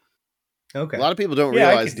 Okay. A lot of people don't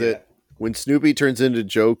realize that when Snoopy turns into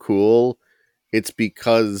Joe Cool, it's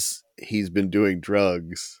because he's been doing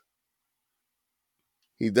drugs.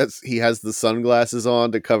 He has the sunglasses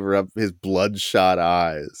on to cover up his bloodshot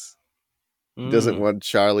eyes. He doesn't want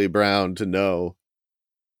Charlie Brown to know.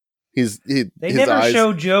 They never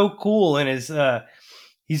show Joe Cool in his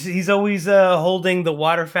he's always holding the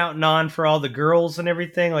water fountain on for all the girls and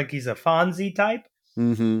everything, like he's a Fonzie type.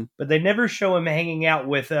 Mm-hmm. But they never show him hanging out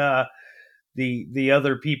with the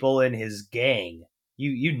other people in his gang.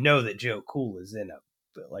 You know that Joe Cool is in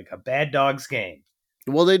a Bad Dogs gang.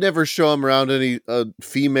 Well, they never show him around any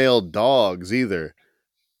female dogs either.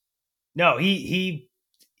 No, he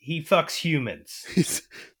fucks humans.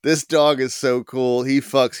 This dog is so cool. He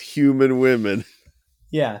fucks human women.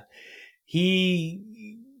 Yeah.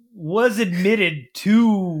 He was admitted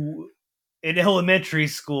to an elementary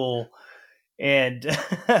school and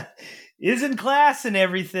is in class and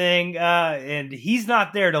everything. And he's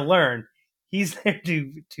not there to learn. He's there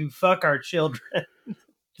to fuck our children.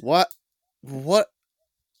 What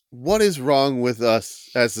is wrong with us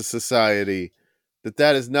as a society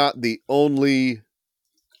that is not the only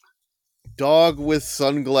dog with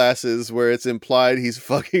sunglasses where it's implied he's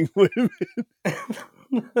fucking women?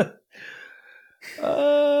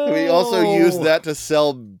 Oh. We also used that to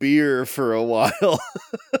sell beer for a while.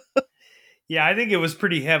 Yeah, I think it was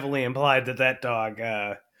pretty heavily implied that that dog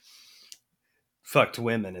fucked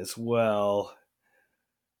women as well.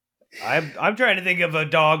 I'm trying to think of a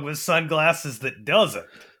dog with sunglasses that doesn't.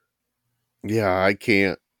 Yeah, I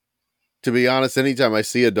can't. To be honest, anytime I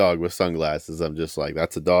see a dog with sunglasses, I'm just like,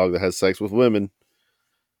 that's a dog that has sex with women.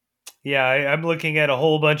 Yeah, I'm looking at a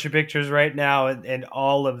whole bunch of pictures right now, and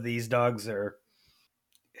all of these dogs are...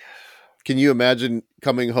 Can you imagine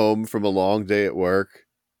coming home from a long day at work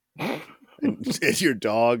and your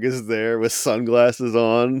dog is there with sunglasses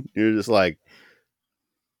on? You're just like,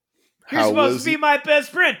 You're supposed to be my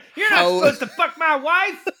best friend. You're not supposed to fuck my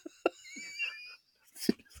wife.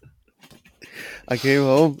 I came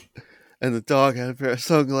home and the dog had a pair of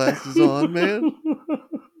sunglasses on, man.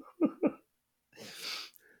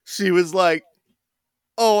 She was like,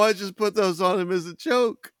 oh, I just put those on him as a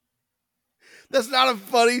joke. That's not a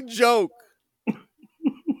funny joke.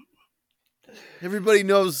 Everybody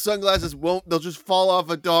knows sunglasses they'll just fall off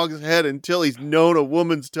a dog's head until he's known a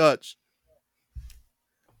woman's touch.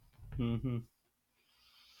 Mm-hmm.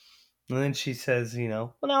 And then she says,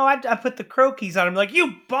 well, no, I put the croquis on him. Like,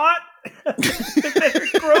 you bought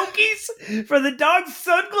croquis for the dog's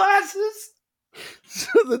sunglasses? So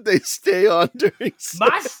that they stay on during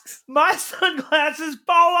sex. My sunglasses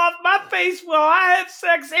fall off my face while I have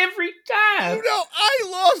sex every time. I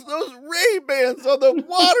lost those Ray-Bans on the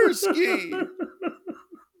water ski.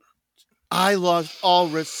 I lost all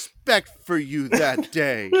respect for you that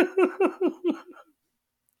day.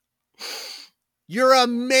 You're a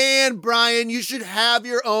man, Brian. You should have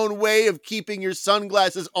your own way of keeping your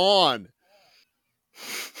sunglasses on.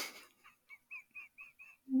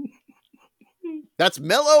 That's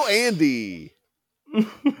Mellow Andy.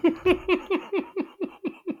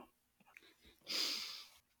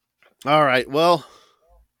 All right, well,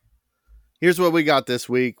 here's what we got this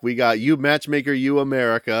week. We got You Matchmaker, You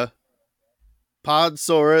America,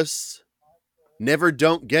 Podsaurus, Never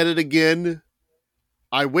Don't Get It Again,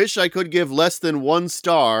 I Wish I Could Give Less Than 1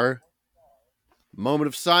 Star, Moment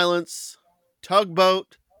of Silence,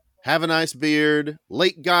 Tugboat, Have a Nice Beard,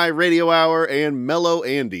 Late Guy Radio Hour, and Mellow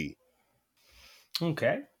Andy.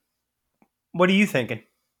 Okay. What are you thinking?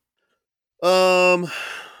 I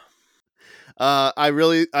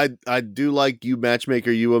do like You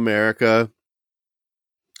Matchmaker, You America.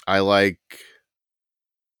 I like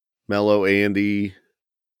Mellow Andy.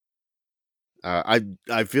 I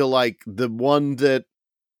feel like the one that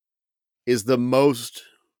is the most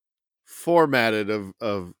formatted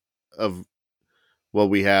of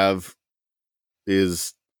what we have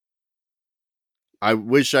is I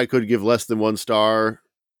Wish I Could Give Less Than 1 Star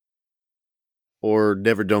or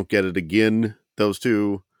Never Don't Get It Again. Those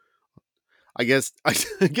two. I guess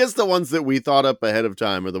the ones that we thought up ahead of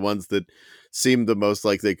time are the ones that seem the most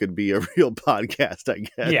like they could be a real podcast, I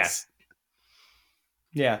guess.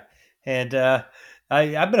 Yeah. And I'm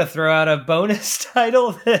going to throw out a bonus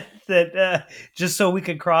title that just so we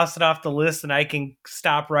can cross it off the list and I can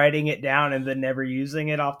stop writing it down and then never using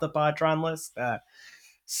it off the Patron list.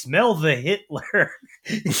 Smell the Hitler.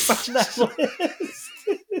 On that list.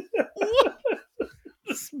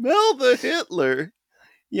 Smell the Hitler.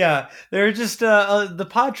 Yeah, they're just the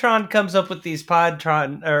Podtron comes up with these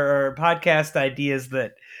Podtron or podcast ideas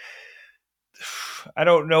that I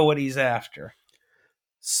don't know what he's after.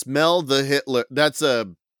 Smell the Hitler. That's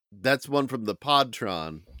one from the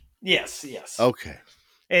Podtron. Yes. Okay.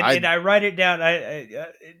 And I write it down I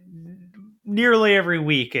nearly every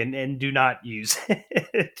week and do not use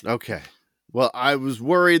it. Okay. Well, I was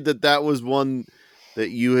worried that was one that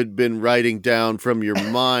you had been writing down from your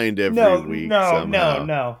mind every week.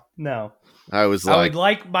 No. I was I would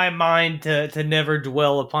like my mind to never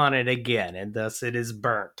dwell upon it again, and thus it is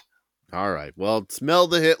burnt. All right. Well, Smell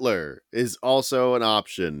the Hitler is also an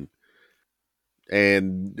option.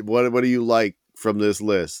 And what do you like from this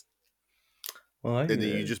list? Well, and then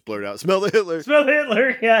you just blurt out, Smell the Hitler. Smell the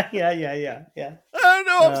Hitler. Yeah. I don't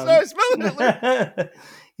know. I'm sorry. Smell the Hitler.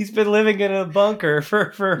 He's been living in a bunker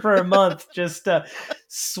for a month, just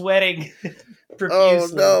sweating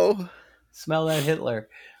profusely. Oh, no. Smell that Hitler.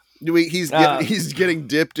 He's getting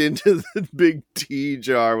dipped into the big tea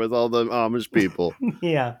jar with all the Amish people.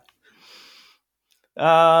 Yeah.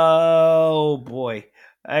 Oh, boy.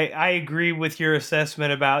 I agree with your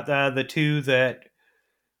assessment about the two that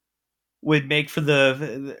would make for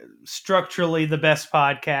the structurally the best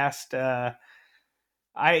podcast.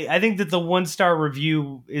 I think that the 1-star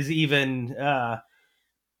review is even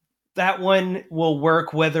that one will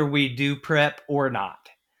work whether we do prep or not.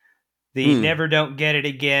 The Never Don't Get It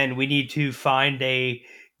Again. We need to find a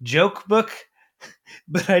joke book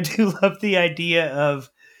But I do love the idea of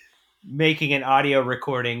making an audio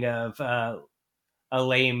recording of a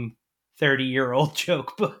lame 30-year-old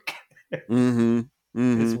joke book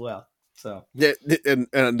as well. So Yeah,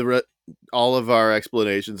 and all of our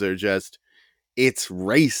explanations are just, it's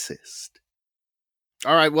racist.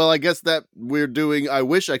 All right, well, I guess that we're doing I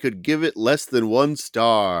Wish I Could Give It Less Than 1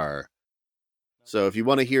 Star. So if you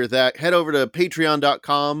want to hear that, head over to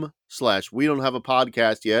patreon.com/we don't have a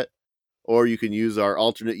podcast yet, or you can use our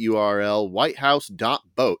alternate URL,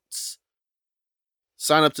 whitehouse.boats.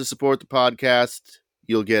 Sign up to support the podcast.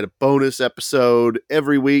 You'll get a bonus episode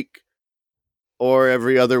every week or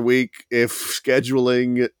every other week if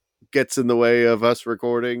scheduling gets in the way of us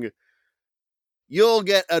recording. You'll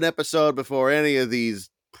get an episode before any of these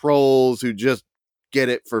trolls who just get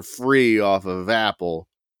it for free off of Apple.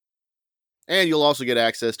 And you'll also get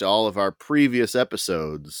access to all of our previous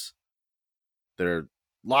episodes that are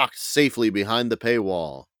locked safely behind the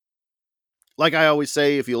paywall. Like I always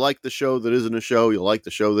say, if you like the show that isn't a show, you'll like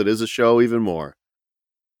the show that is a show even more.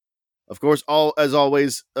 Of course, as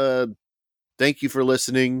always, thank you for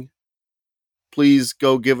listening. Please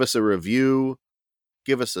go give us a review.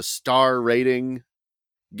 Give us a star rating.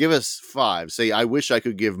 Give us 5. Say, I wish I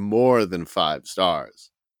could give more than 5 stars.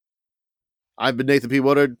 I've been Nathan P.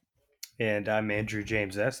 Woodard. And I'm Andrew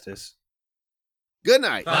James Estes. Good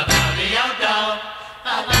night.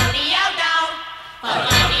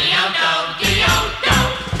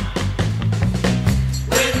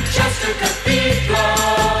 Winchester Cathedral.